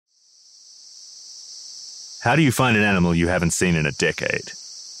How do you find an animal you haven't seen in a decade?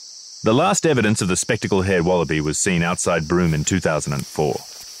 The last evidence of the spectacled hare-wallaby was seen outside Broome in 2004.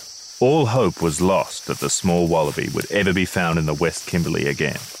 All hope was lost that the small wallaby would ever be found in the West Kimberley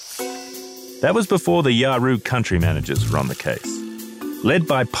again. That was before the Yarroo country managers were on the case. Led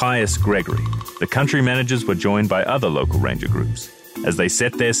by Pius Gregory, the country managers were joined by other local ranger groups as they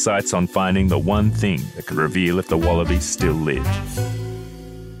set their sights on finding the one thing that could reveal if the wallaby still lived.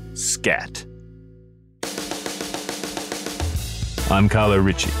 Scat. I'm Carlo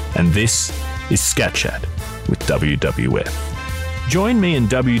Ritchie, and this is Scat Chat with WWF. Join me in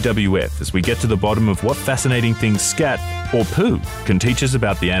WWF as we get to the bottom of what fascinating things scat, or poo, can teach us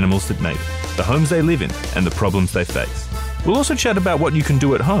about the animals that made it, the homes they live in, and the problems they face. We'll also chat about what you can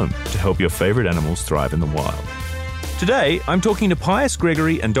do at home to help your favourite animals thrive in the wild. Today, I'm talking to Pius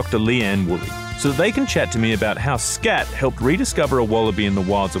Gregory and Dr. Leanne Woolley so that they can chat to me about how scat helped rediscover a wallaby in the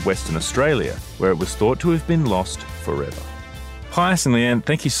wilds of Western Australia, where it was thought to have been lost forever. Pius and Leanne,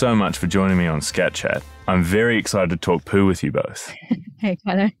 thank you so much for joining me on Scat Chat. I'm very excited to talk poo with you both. Hey,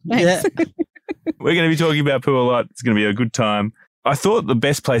 Carlo. Thanks. Yeah. We're going to be talking about poo a lot. It's going to be a good time. I thought the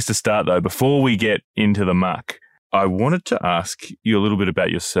best place to start, though, before we get into the muck, I wanted to ask you a little bit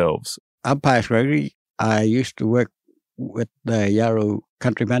about yourselves. I'm Pius Gregory. I used to work with the Yarroo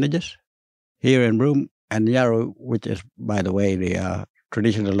country managers here in Broome, and Yarroo, which is, by the way, the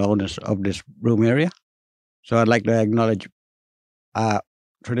traditional owners of this Broome area. So I'd like to acknowledge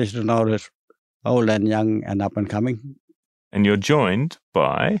traditional owners, old and young and up and coming. And you're joined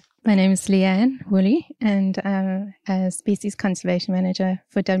by... My name is Leanne Woolley, and I'm a Species Conservation Manager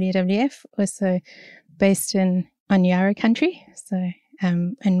for WWF, also based on Yarroo country. So,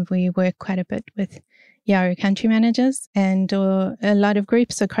 and we work quite a bit with Yarroo country managers and a lot of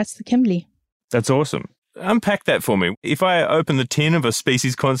groups across the Kimberley. That's awesome. Unpack that for me. If I open the tin of a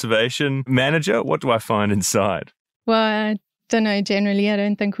Species Conservation Manager, what do I find inside? Well, I don't know. Generally, I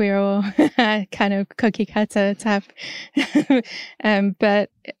don't think we're all kind of cookie cutter type. But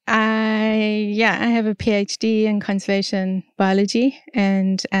I have a PhD in conservation biology,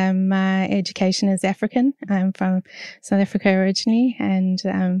 and my education is African. I'm from South Africa originally, and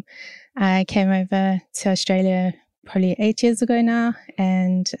I came over to Australia probably 8 years ago now,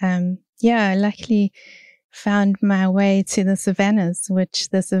 and I luckily found my way to the savannas, which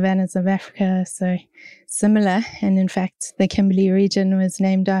the savannas of Africa are so similar. And in fact, the Kimberley region was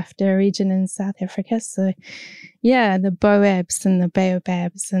named after a region in South Africa. So yeah, the boabs and the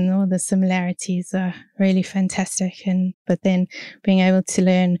baobabs and all the similarities are really fantastic. But then being able to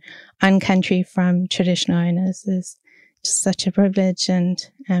learn on country from traditional owners is just such a privilege, and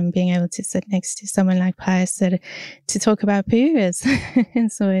being able to sit next to someone like Pius to talk about poo is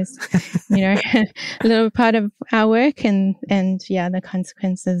it's always, a little part of our work, and the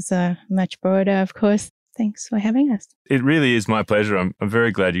consequences are much broader, of course. Thanks for having us. It really is my pleasure. I'm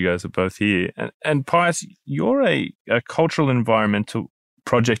very glad you guys are both here. And Pius, you're a cultural environmental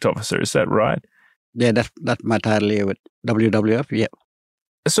project officer, is that right? Yeah, that's my title here with WWF, yeah.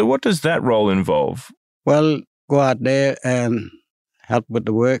 So what does that role involve? Well, go out there and help with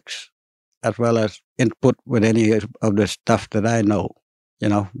the works, as well as input with any of the stuff that I know,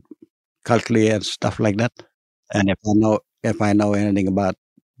 culturally and stuff like that. And if I know anything about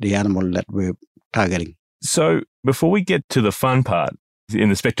the animal that we're targeting. So before we get to the fun part in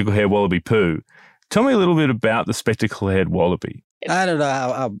the spectacled hare-wallaby poo, tell me a little bit about the spectacled hare-wallaby. I don't know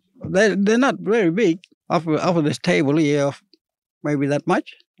how they're not very big. Off of this table here, maybe that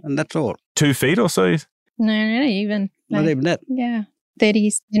much, and that's all. 2 feet or so? No, even. Not even that. Yeah,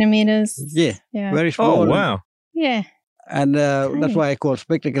 30 centimeters. Yeah, very small. Oh, wow. Yeah. And that's why I call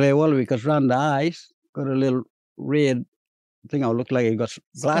spectacled hare-wallaby, because around the eyes, got a little red thing. I look like it got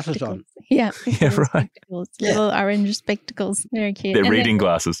glasses Spectacles. on. Yeah. Yeah, right. Spectacles. Little orange spectacles. Very cute. They're reading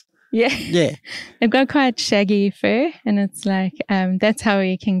glasses. Yeah. Yeah. They've got quite shaggy fur, and it's like, that's how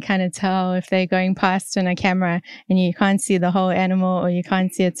you can kind of tell if they're going past on a camera and you can't see the whole animal, or you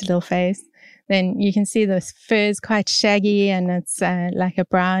can't see its little face. Then you can see the fur is quite shaggy, and it's like a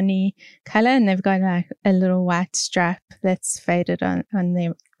browny color, and they've got like a little white stripe that's faded on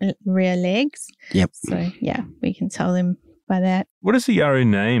their rear legs. Yep. So yeah, we can tell them by that. What is the Yarroo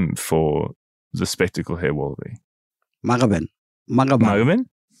name for the spectacled hare-wallaby? Magaban. Magaman?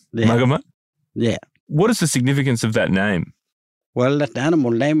 Yeah. Magaman? Yeah. What is the significance of that name? Well, that's the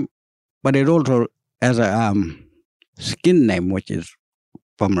animal name, but it also has a skin name, which is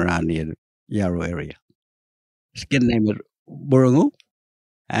from around the Yarroo area. Skin name is Burungu,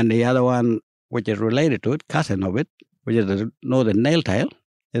 and the other one, which is related to it, cousin of it, which is the northern nail-tail,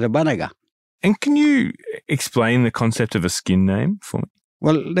 is a Banaga. And can you explain the concept of a skin name for me?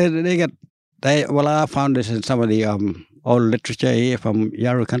 Well, they got I found this in some of the old literature here from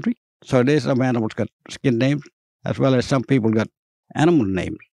Yarra country. So there's some animals got skin names, as well as some people got animal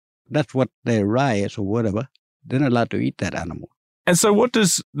names. That's what their rights or whatever. They're not allowed to eat that animal. And so what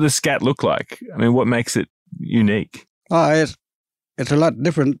does the scat look like? I mean, what makes it unique? Oh, it's a lot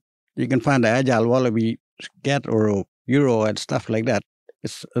different. You can find the agile wallaby scat or a euro and stuff like that.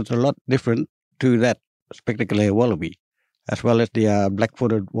 It's a lot different to that spectacled hare wallaby, as well as the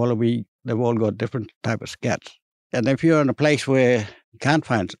black-footed wallaby. They've all got different type of scats. And if you're in a place where you can't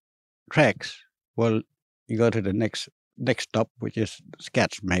find tracks, well, you go to the next stop, which is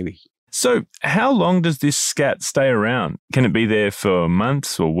scats maybe. So how long does this scat stay around? Can it be there for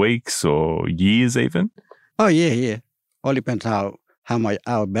months or weeks or years even? Oh, yeah. All depends how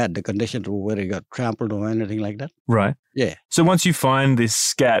bad the conditions or whether it got trampled or anything like that. Right. Yeah. So once you find this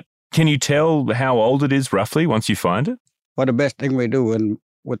scat, can you tell how old it is roughly once you find it? Well, the best thing we do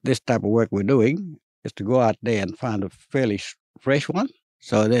with this type of work we're doing is to go out there and find a fairly fresh one.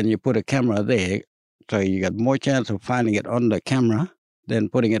 So then you put a camera there, so you got more chance of finding it on the camera than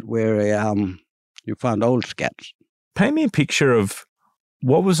putting it where you found old scats. Paint me a picture of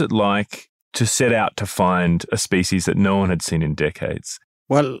what was it like to set out to find a species that no one had seen in decades?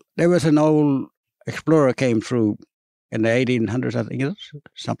 Well, there was an old explorer came through in the 1800s, I think it is,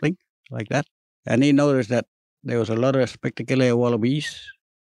 something like that. And he noticed that there was a lot of spectacled hare wallabies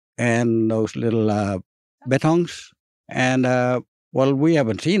and those little bettongs. And, well, we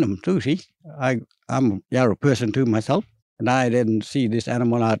haven't seen them too, see. I'm a Yarra person too myself, and I didn't see this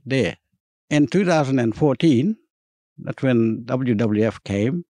animal out there. In 2014, that's when WWF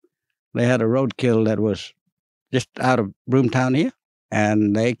came. They had a roadkill that was just out of Broomtown here,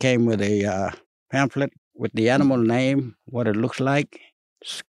 and they came with a pamphlet with the animal name, what it looks like,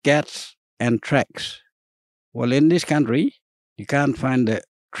 scats, and tracks. Well, in this country, you can't find the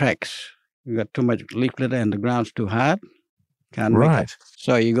tracks. You got too much leaf litter and the ground's too hard. Can't make it.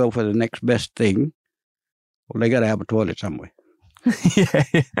 So you go for the next best thing. Well, they got to have a toilet somewhere. Yeah.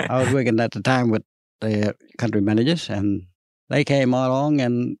 I was working at the time with the country managers, and they came along,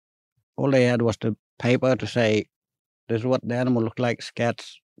 and all they had was the paper to say, this is what the animal looked like,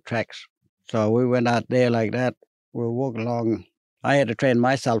 scats, tracks. So we went out there like that. We walked along. I had to train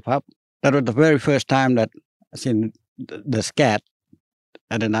myself up. That was the very first time that I seen the scat,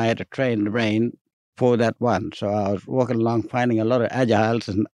 and then I had to train the brain for that one. So I was walking along, finding a lot of agiles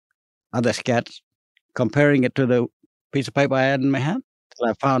and other scats, comparing it to the piece of paper I had in my hand. So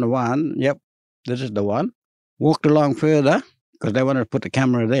I found one. Yep, this is the one. Walked along further because they wanted to put the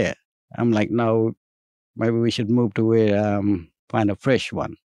camera there. I'm like, no, maybe we should move to where find a fresh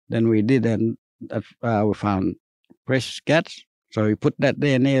one. Then we did, and that's we found fresh scats. So we put that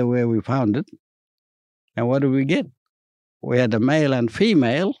there near where we found it. And what did we get? We had the male and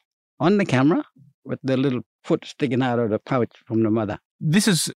female on the camera with the little foot sticking out of the pouch from the mother. This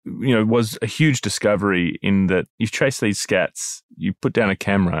is, was a huge discovery in that you've traced these scats, you put down a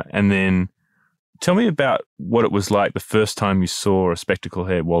camera, and then tell me about what it was like the first time you saw a spectacled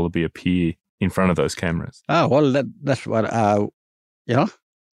hare wallaby appear in front of those cameras. Oh, well, that's what,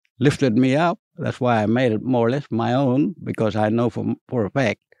 lifted me up. That's why I made it more or less my own, because I know for a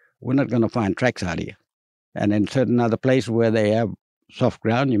fact we're not going to find tracks out here. And in certain other places where they have soft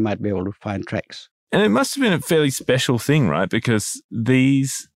ground, you might be able to find tracks. And it must have been a fairly special thing, right? Because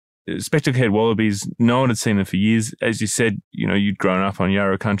these spectacled hare wallabies, no one had seen them for years. As you said, you'd grown up on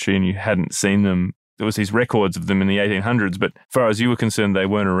Yarra country and you hadn't seen them. There was these records of them in the 1800s, but as far as you were concerned, they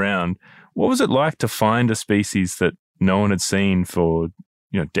weren't around. What was it like to find a species that no one had seen for,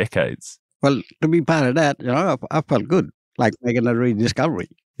 decades? Well, to be part of that, I felt good, like making a rediscovery.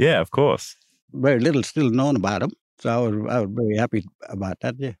 Yeah, of course. Very little still known about them, so I was very happy about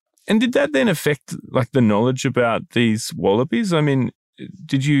that, yeah. And did that then affect, the knowledge about these wallabies? I mean,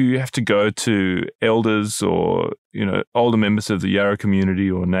 did you have to go to elders or, older members of the Yarra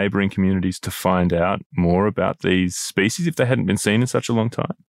community or neighbouring communities to find out more about these species if they hadn't been seen in such a long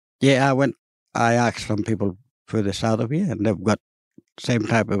time? Yeah, I asked some people further south of here, and they've got same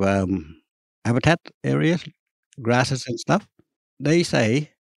type of habitat areas, grasses and stuff. They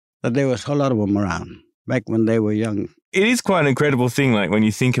say that there was a lot of them around back when they were young. It is quite an incredible thing, when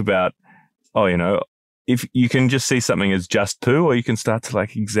you think about, if you can just see something as just poo, or you can start to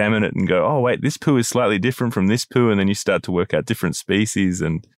examine it and go, oh, wait, this poo is slightly different from this poo. And then you start to work out different species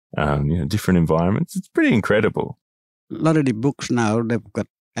and, different environments. It's pretty incredible. A lot of the books now, they've got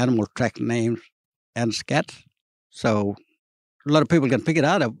animal track names and scats. So a lot of people can pick it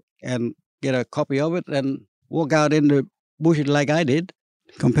out and get a copy of it and walk out in the bushes like I did,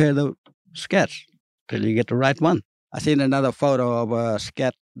 compare the scats till you get the right one. I seen another photo of a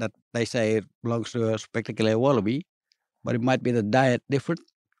scat that they say it belongs to a spectacled hare-wallaby, but it might be the diet different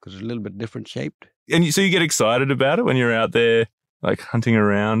because it's a little bit different shaped. And so you get excited about it when you're out there like hunting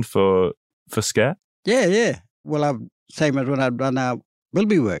around for scat? Yeah. Well, same as when I've done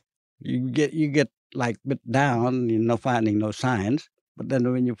wilby work. You get like bit down, finding no signs. But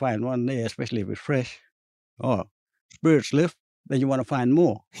then when you find one there, especially if it's fresh, spirits lift, then you want to find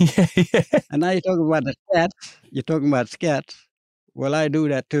more. Yeah. And now you're talking about the scats. You're talking about scats. Well, I do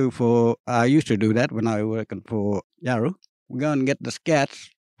that too I used to do that when I was working for Yarrow. We go and get the scats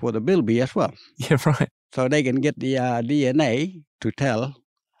for the bilby as well. Yeah, right. So they can get the DNA to tell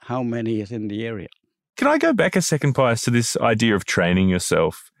how many is in the area. Can I go back a second, Pius, to this idea of training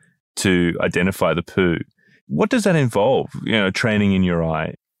yourself to identify the poo? What does that involve, training in your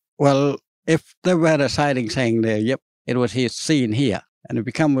eye? Well, if there were a sighting saying there, yep, it was seen here, and if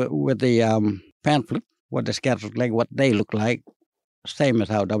you come with the pamphlet, what the scats look like, what they look like, same as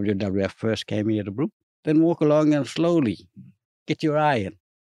how WWF first came here to Brook, then walk along and slowly get your eye in,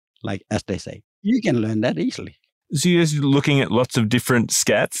 like as they say. You can learn that easily. So you're just looking at lots of different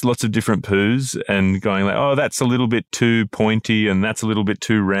scats, lots of different poos, and going like, oh, that's a little bit too pointy, and that's a little bit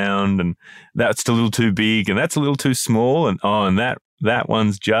too round, and that's a little too big, and that's a little too small, and that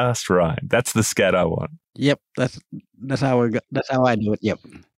one's just right. That's the scat I want. Yep, that's how I do it. Yep.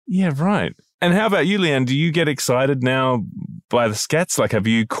 Yeah, right. And how about you, Leanne? Do you get excited now by the scats? Like, have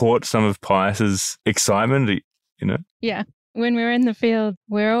you caught some of Pius's excitement? Yeah. When we're in the field,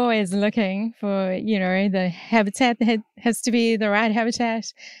 we're always looking for, the habitat that has to be the right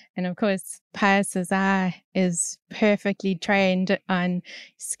habitat. And of course, Pius's eye is perfectly trained on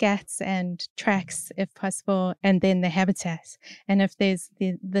scats and tracks, if possible, and then the habitat. And if there's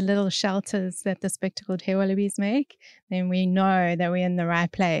the little shelters that the spectacled hare-wallabies make, then we know that we're in the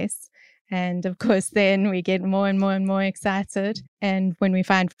right place. And of course, then we get more and more and more excited. And when we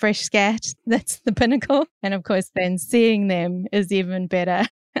find fresh scat, that's the pinnacle. And of course, then seeing them is even better.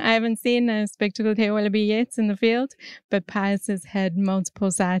 I haven't seen a spectacled hare-wallaby yet in the field, but Pius has had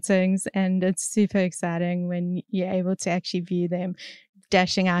multiple sightings, and it's super exciting when you're able to actually view them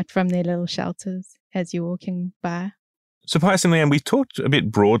dashing out from their little shelters as you're walking by. So Pius and Leanne, we talked a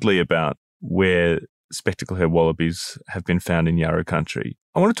bit broadly about where spectacled hare-wallabies have been found in Yarrow country.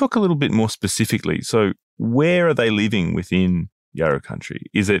 I want to talk a little bit more specifically. So where are they living within Yarrow country?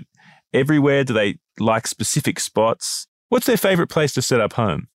 Is it everywhere? Do they like specific spots? What's their favourite place to set up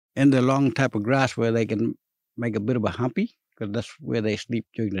home? In the long type of grass where they can make a bit of a humpy, because that's where they sleep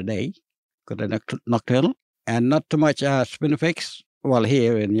during the day, because they're nocturnal. And not too much spinifex, well,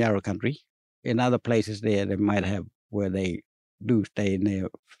 here in Yarrow country. In other places there, they might have where they do stay in their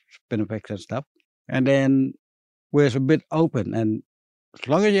spinifex and stuff. And then where it's a bit open, and as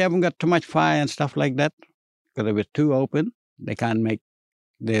long as you haven't got too much fire and stuff like that, because if it's too open, they can't make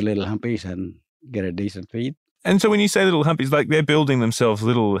their little humpies and get a decent feed. And so when you say little humpies, like they're building themselves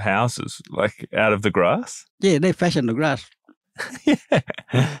little houses, like out of the grass? Yeah, they fashion the grass. Yeah.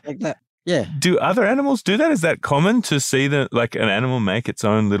 Like that. Yeah. Do other animals do that? Is that common to see an animal make its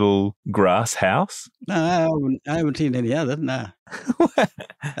own little grass house? No, I haven't seen any others, no.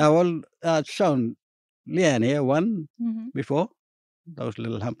 I've shown Leanne here one before. Those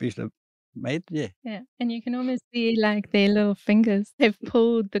little humpies that made, yeah. Yeah, and you can almost see like their little fingers. They've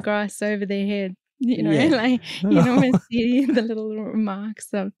pulled the grass over their head. Like you can almost see the little marks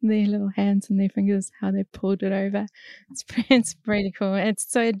of their little hands and their fingers, how they pulled it over. It's pretty cool. It's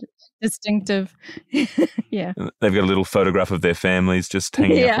so distinctive. Yeah. They've got a little photograph of their families just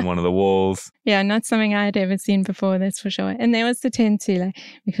hanging up on one of the walls. Yeah, not something I'd ever seen before, that's for sure. And they also tend to,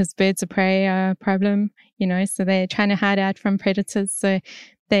 because birds of prey are a problem, so they're trying to hide out from predators. So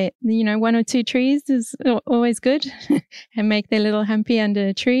they, one or two trees is always good and make their little humpy under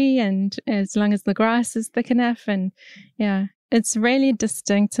a tree. And as long as the grass is thick enough, and it's really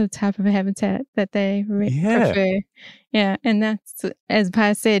distinctive type of habitat that they prefer. Yeah. And that's, as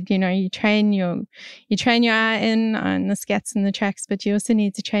Pius said, you train your eye in on the scats and the tracks, but you also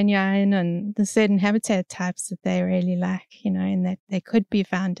need to train your eye in on the certain habitat types that they really like, and that they could be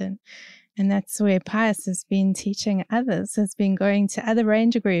found in. And that's where Pius has been teaching others, has been going to other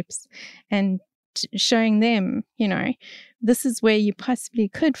ranger groups and showing them, this is where you possibly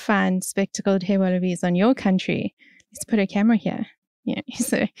could find spectacled hare-wallabies on your country. Let's put a camera here.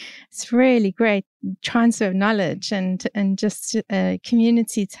 So it's really great transfer of knowledge and just a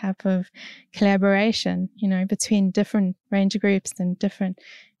community type of collaboration, between different ranger groups and different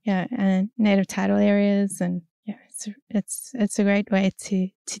and native tidal areas. And it's a great way to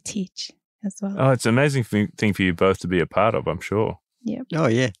teach as well. Oh, it's an amazing thing for you both to be a part of, I'm sure. Yeah. Oh,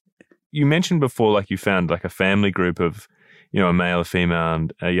 yeah. You mentioned before, you found a family group of a male, a female,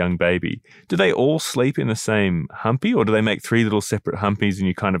 and a young baby. Do they all sleep in the same humpy, or do they make 3 little separate humpies and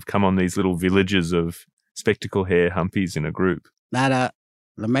you kind of come on these little villages of spectacle hare humpies in a group? Now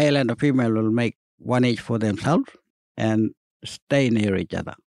the male and the female will make one each for themselves and stay near each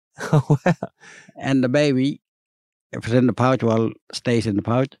other. Oh, wow. And the baby, if it's in the pouch, stays in the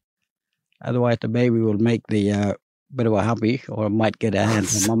pouch. Otherwise, the baby will make the bit of a humpy, or might get a hand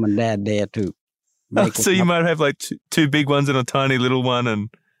from mom and dad there to make so you might have like two big ones and a tiny little one and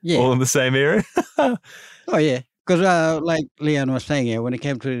all in the same area? Oh, yeah. Because like Leon was saying here, when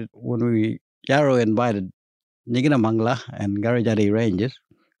Yarrow invited Niginamangla and Garajari ranges,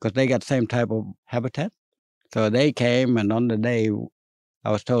 because they got same type of habitat. So they came, and on the day,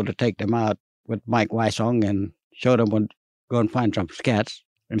 I was told to take them out with Mike Wysong and show them go and find some scats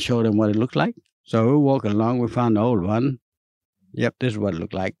and show them what it looked like. So we walked along, we found the old one. Yep, this is what it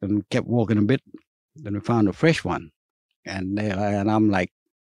looked like. And we kept walking a bit. Then we found a fresh one. And I'm like,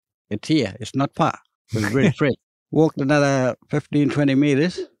 it's here. It's not far. It was really fresh. Walked another 15, 20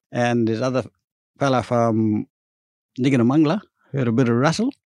 meters. And this other fella from Niginamangla heard a bit of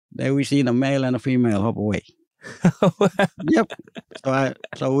rustle. There we seen a male and a female hop away. Yep.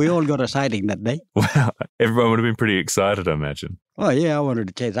 So we all got a sighting that day. Wow. Everyone would have been pretty excited, I imagine. Oh, yeah. I wanted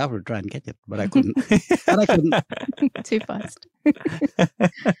to chase after to try and catch it, but I couldn't. Too fast.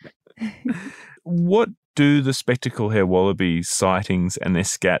 What do the spectacle hare-wallaby sightings and their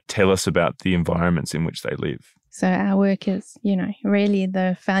scat tell us about the environments in which they live? So our work is, really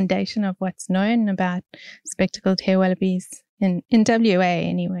the foundation of what's known about spectacled hare-wallabies in WA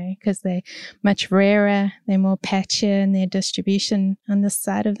anyway, because they're much rarer, they're more patchier in their distribution on this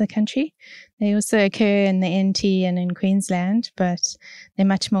side of the country. They also occur in the NT and in Queensland, but they're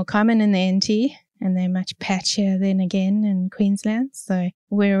much more common in the NT and they're much patchier then again in Queensland. So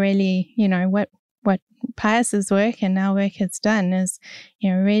we're really, what Pius's work and our work has done is,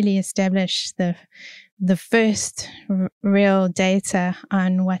 really establish the first real data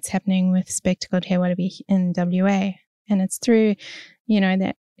on what's happening with spectacled hare-wallaby in WA. And it's through,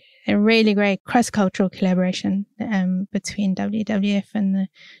 that a really great cross-cultural collaboration between WWF and the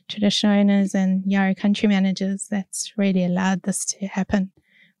traditional owners and Yarra country managers that's really allowed this to happen.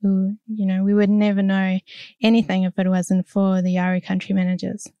 We would never know anything if it wasn't for the Yarra country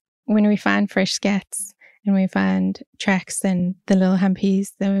managers. When we find fresh scats and we find tracks and the little humpies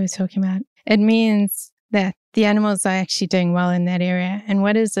that we were talking about, it means that the animals are actually doing well in that area. And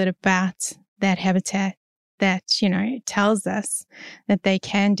what is it about that habitat that, tells us that they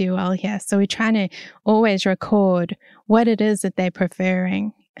can do well here? So we're trying to always record what it is that they're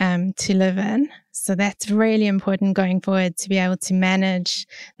preferring to live in. So that's really important going forward, to be able to manage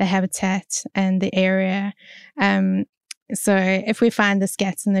the habitat and the area. So if we find the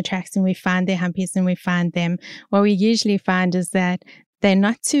scats in the tracks and we find their humpies and we find them, what we usually find is that they're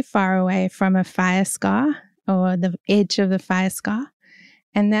not too far away from a fire scar or the edge of the fire scar.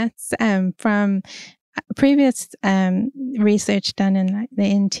 And that's from previous research done in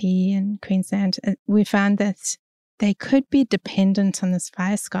the NT and Queensland. We found that they could be dependent on this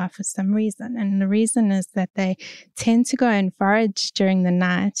fire scar for some reason. And the reason is that they tend to go and forage during the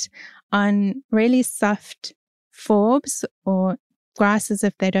night on really soft forbs or grasses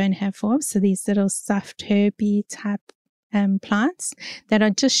if they don't have forbs. So these little soft herby type plants that are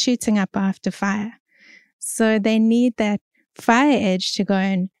just shooting up after fire. So they need that fire edge to go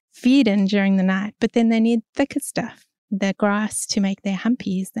and feed in during the night, but then they need thicker stuff, the grass to make their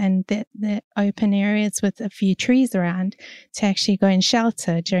humpies and the open areas with a few trees around to actually go and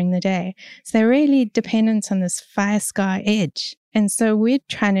shelter during the day. So they're really dependent on this fire scar edge. And so we're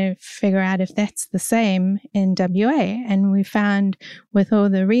trying to figure out if that's the same in WA. And we found with all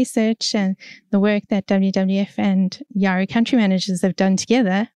the research and the work that WWF and Yarra country managers have done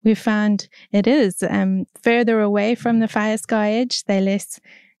together, we found it is further away from the fire scar edge. They're less,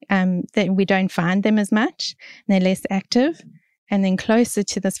 that we don't find them as much. They're less active. And then closer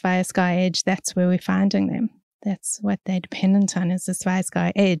to this fire scar edge, that's where we're finding them. That's what they're dependent on, is this fire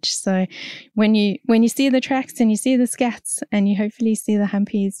scar edge. So when you see the tracks and you see the scats and you hopefully see the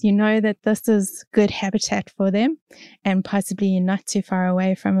humpies, you know that this is good habitat for them, and possibly you're not too far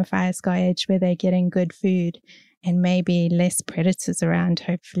away from a fire scar edge where they're getting good food and maybe less predators around,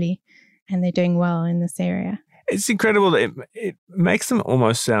 hopefully, and they're doing well in this area. It's incredible. It makes them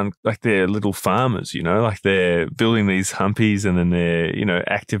almost sound like they're little farmers, like they're building these humpies and then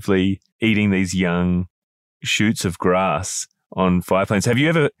they're, actively eating these young shoots of grass on fire plains. Have you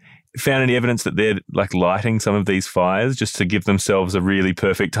ever found any evidence that they're like lighting some of these fires just to give themselves a really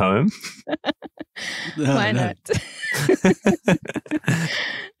perfect home? Why not?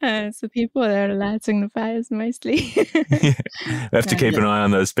 So people that are lighting the fires mostly. We have to keep an eye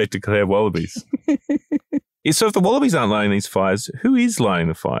on those spectacled hare-wallabies. So if the wallabies aren't lighting these fires, who is lighting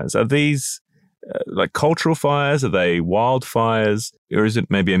the fires? Are these like cultural fires? Are they wildfires? Or is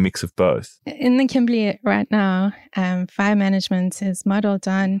it maybe a mix of both? In the Kimberley right now, fire management is modelled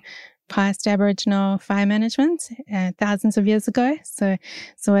on past Aboriginal fire management thousands of years ago. So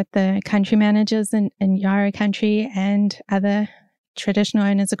what the country managers in Yarra country and other traditional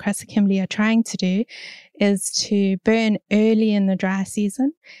owners across the Kimberley are trying to do is to burn early in the dry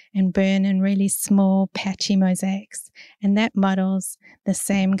season and burn in really small patchy mosaics. And that models the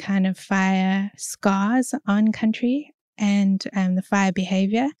same kind of fire scars on country and the fire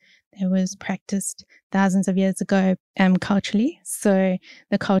behavior that was practiced thousands of years ago culturally. So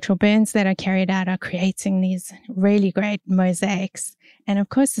the cultural burns that are carried out are creating these really great mosaics. And of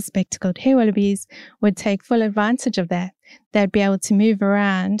course, the spectacled hare-wallabies would take full advantage of that. They'd be able to move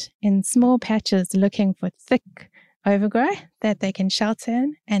around in small patches looking for thick overgrowth that they can shelter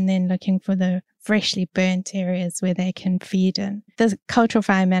in, and then looking for the freshly burnt areas where they can feed in. The cultural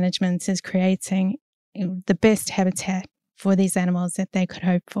fire management is creating the best habitat for these animals that they could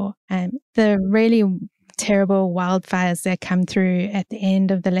hope for. The really terrible wildfires that come through at the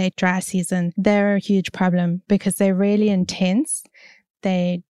end of the late dry season, they're a huge problem because they're really intense.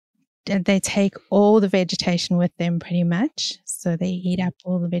 They take all the vegetation with them pretty much. So they eat up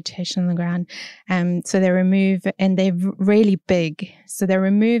all the vegetation on the ground. So they remove, and they're really big. So they're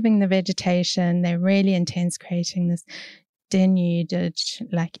removing the vegetation. They're really intense, creating this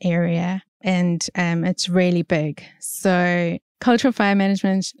denuded-like area. And it's really big. So cultural fire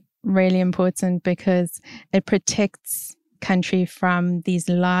management is really important because it protects country from these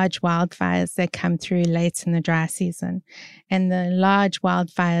large wildfires that come through late in the dry season. And the large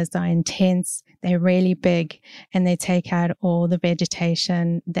wildfires are intense, they're really big, and they take out all the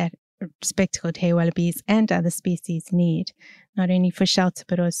vegetation that spectacled hare-wallabies and other species need, not only for shelter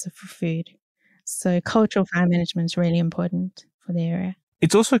but also for food. So cultural fire management is really important for the area.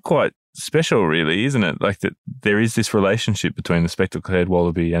 It's also quite special, really, isn't it? Like that there is this relationship between the spectacled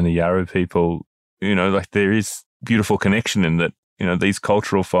hare-wallaby and the Yarra people. You know, like there is beautiful connection in that, you know, these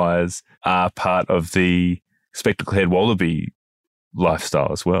cultural fires are part of the spectacled hare-wallaby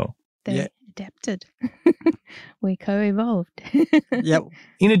lifestyle as well. They adapted. We co-evolved. Yep.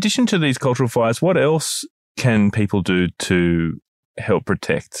 In addition to these cultural fires, what else can people do to help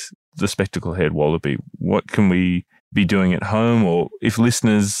protect the spectacled hare-wallaby? What can we be doing at home? Or if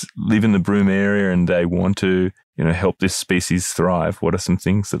listeners live in the Broome area and they want to, you know, help this species thrive, what are some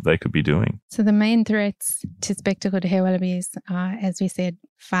things that they could be doing? So the main threats to spectacled hare-wallabies are, as we said,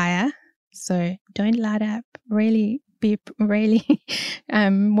 fire. So don't light up. Really be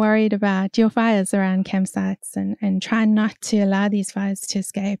worried about your fires around campsites and try not to allow these fires to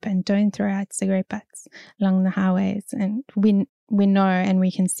escape, and don't throw out cigarette butts along the highways. And we know and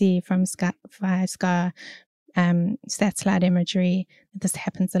we can see from fire scar satellite imagery that this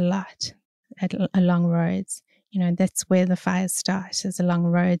happens a lot along roads. You know, that's where the fires start, is along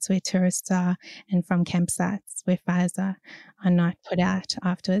roads where tourists are and from campsites where fires are not put out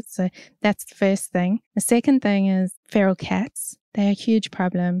afterwards. So that's the first thing. The second thing is feral cats. They're a huge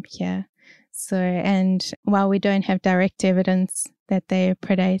problem here. So, and while we don't have direct evidence that they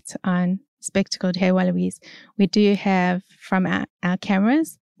predate on spectacled hare-wallabies, we do have from our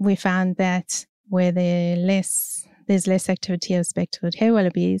cameras, we found that where there's less activity of spectacled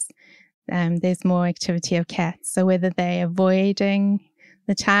hare-wallabies, there's more activity of cats. So whether they're avoiding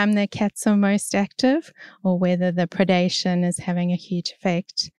the time that cats are most active or whether the predation is having a huge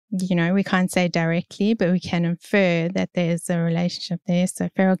effect, you know, we can't say directly, but we can infer that there's a relationship there. So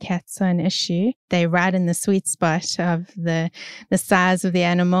feral cats are an issue. They're right in the sweet spot of the size of the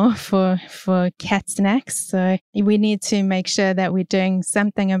animal for cat snacks. So we need to make sure that we're doing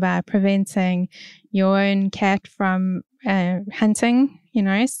something about preventing your own cat from hunting, you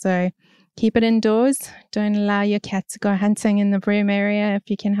know, so keep it indoors. Don't allow your cat to go hunting in the Broome area if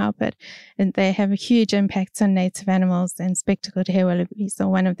you can help it. And they have a huge impact on native animals, and spectacled hare-wallabies are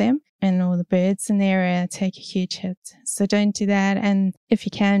one of them. And all the birds in the area take a huge hit. So don't do that. And if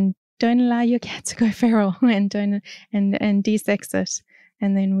you can, don't allow your cat to go feral and de-sex it.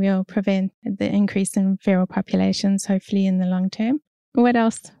 And then we'll prevent the increase in feral populations, hopefully in the long term. What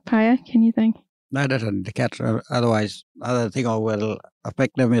else, Paya, can you think? No, that's the cats. Otherwise, other thing that will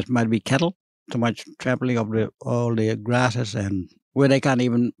affect them might be cattle. Too much trampling of all the grasses, and where they can't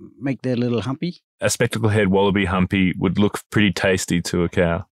even make their little humpy. A spectacled hare-wallaby humpy would look pretty tasty to a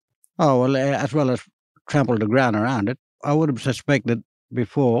cow. Oh, well, as well as trample the ground around it. I would have suspected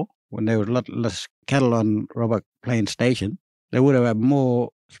before, when there was a lot less cattle on Roebuck Plain Station, they would have had more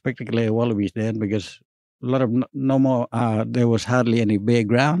spectacled hare-wallabies then because a lot of no more, there was hardly any bare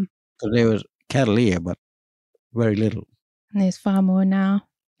ground because there was cattle here, but very little. And there's far more now.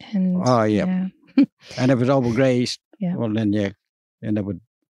 And Oh, yeah. And if it's overgrazed, Yeah. well, then you end up with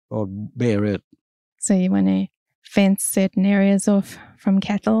all bare earth. So you want to fence certain areas off from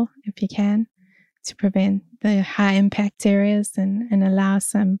cattle if you can to prevent the high impact areas and allow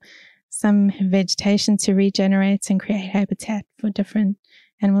some vegetation to regenerate and create habitat for different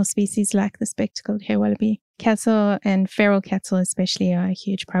animal species like the spectacled hare-wallaby. Cattle and feral cattle especially are a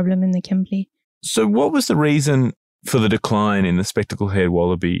huge problem in the Kimberley. So what was the reason for the decline in the spectacled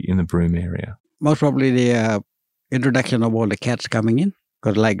hare-wallaby in the Broome area? Most probably the introduction of all the cats coming in,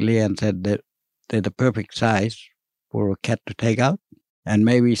 because like Leanne said, they're the perfect size for a cat to take out. And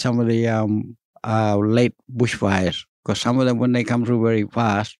maybe some of the late bushfires, because some of them, when they come through very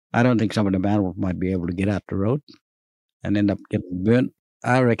fast, I don't think some of the animals might be able to get out the road and end up getting burnt.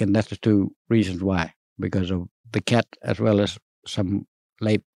 I reckon that's the two reasons why, because of the cat as well as some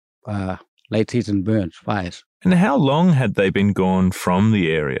late season burns, fires. And how long had they been gone from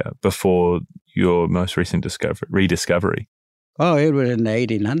the area before your most recent rediscovery? Oh, it was in the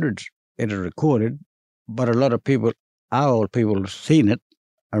 1800s. It was recorded, but a lot of people, our old people, seen it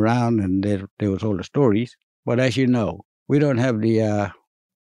around, and there was all the stories. But as you know, we don't have the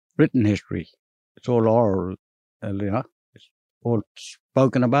written history. It's all oral, it's all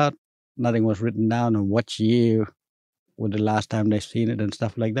spoken about. Nothing was written down on what year was the last time they seen it and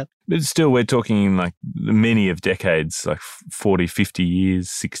stuff like that. But still, we're talking like many of decades, like 40, 50 years,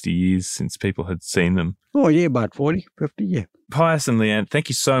 60 years since people had seen them. Oh, yeah, about 40, 50, yeah. Pius and Leanne, thank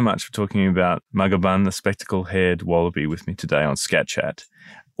you so much for talking about Mugabun, the spectacle-haired wallaby, with me today on Scat Chat.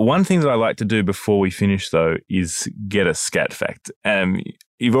 One thing that I like to do before we finish, though, is get a scat fact.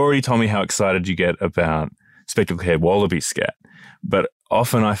 You've already told me how excited you get about spectacle-haired wallaby scat, but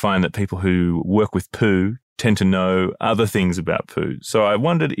often I find that people who work with poo tend to know other things about poo. So I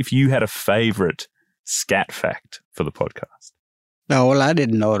wondered if you had a favourite scat fact for the podcast. No, well, I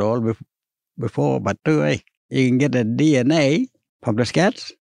didn't know it all before, but you can get the DNA from the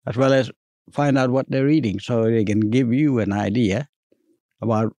scats as well as find out what they're eating, so they can give you an idea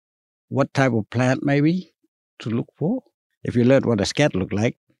about what type of plant maybe to look for. If you learn what a scat look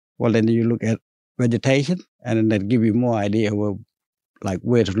like, well, then you look at vegetation, and then that give you more idea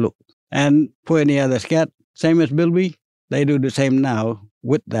where to look. And for any other scat, same as bilby, they do the same now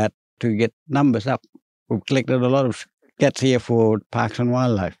with that to get numbers up. We've collected a lot of scats here for Parks and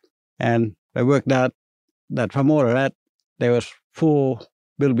Wildlife, and they worked out that from all of that, there was 4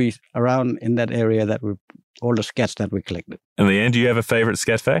 bilbies around in that area that all the scats that we collected. And Leanne, do you have a favourite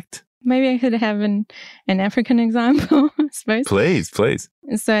scat fact? Maybe I could have an African example, I suppose. Please.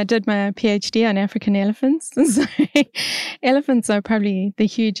 So I did my PhD on African elephants. So elephants are probably the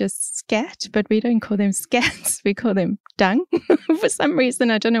hugest scat, but we don't call them scats. We call them dung. For some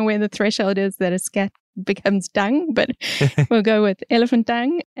reason, I don't know where the threshold is that a scat becomes dung, but we'll go with elephant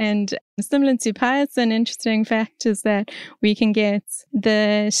dung. And similar to Pius, an interesting fact is that we can get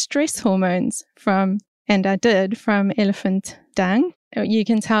the stress hormones from elephant dung. You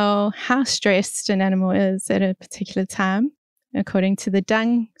can tell how stressed an animal is at a particular time according to the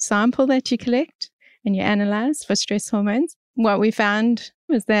dung sample that you collect and you analyze for stress hormones. What we found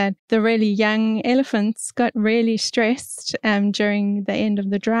was that the really young elephants got really stressed during the end of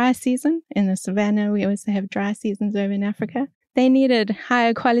the dry season. In the savannah, we also have dry seasons over in Africa. They needed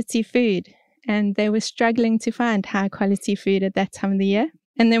higher quality food, and they were struggling to find high quality food at that time of the year.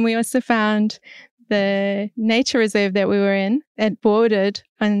 And then we also found the nature reserve that we were in, it bordered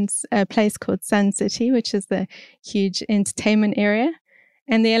on a place called Sun City, which is the huge entertainment area.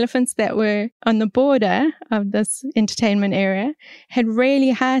 And the elephants that were on the border of this entertainment area had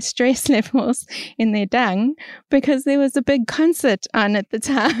really high stress levels in their dung because there was a big concert on at the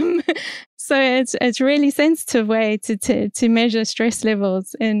time. So it's a really sensitive way to measure stress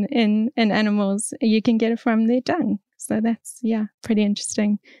levels in animals. You can get it from their dung. So that's, pretty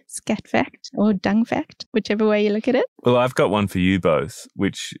interesting scat fact or dung fact, whichever way you look at it. Well, I've got one for you both,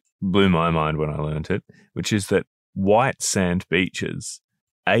 which blew my mind when I learnt it, which is that white sand beaches,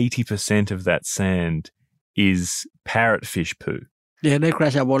 80% of that sand is parrotfish poo. Yeah, they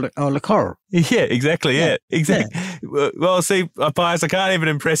crash up all the coral. Yeah, exactly. Yeah, exactly. Yeah. Well, see, Pius, I can't even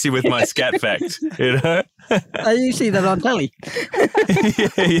impress you with my scat fact, you know? You see that on telly.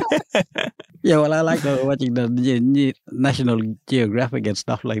 Yeah. Yeah, well, I like watching the National Geographic and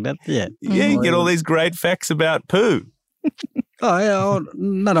stuff like that. Yeah. Yeah, you get all these great facts about poo. Oh, yeah, oh,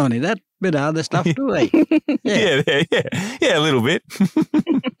 not only that, bit of other stuff too, eh? Yeah, a little bit.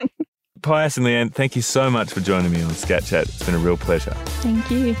 Pius and Leanne, thank you so much for joining me on Scat Chat. It's been a real pleasure. Thank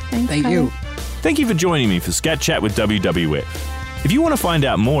you. Thanks, Thank Kyle. you. Thank you for joining me for Scat Chat with WWF. If you want to find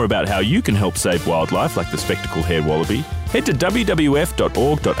out more about how you can help save wildlife like the spectacled hare-wallaby, head to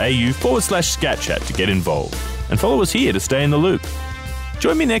wwf.org.au/ScatChat to get involved. And follow us here to stay in the loop.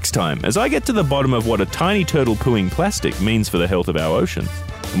 Join me next time as I get to the bottom of what a tiny turtle pooing plastic means for the health of our oceans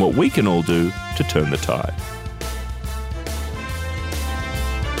and what we can all do to turn the tide.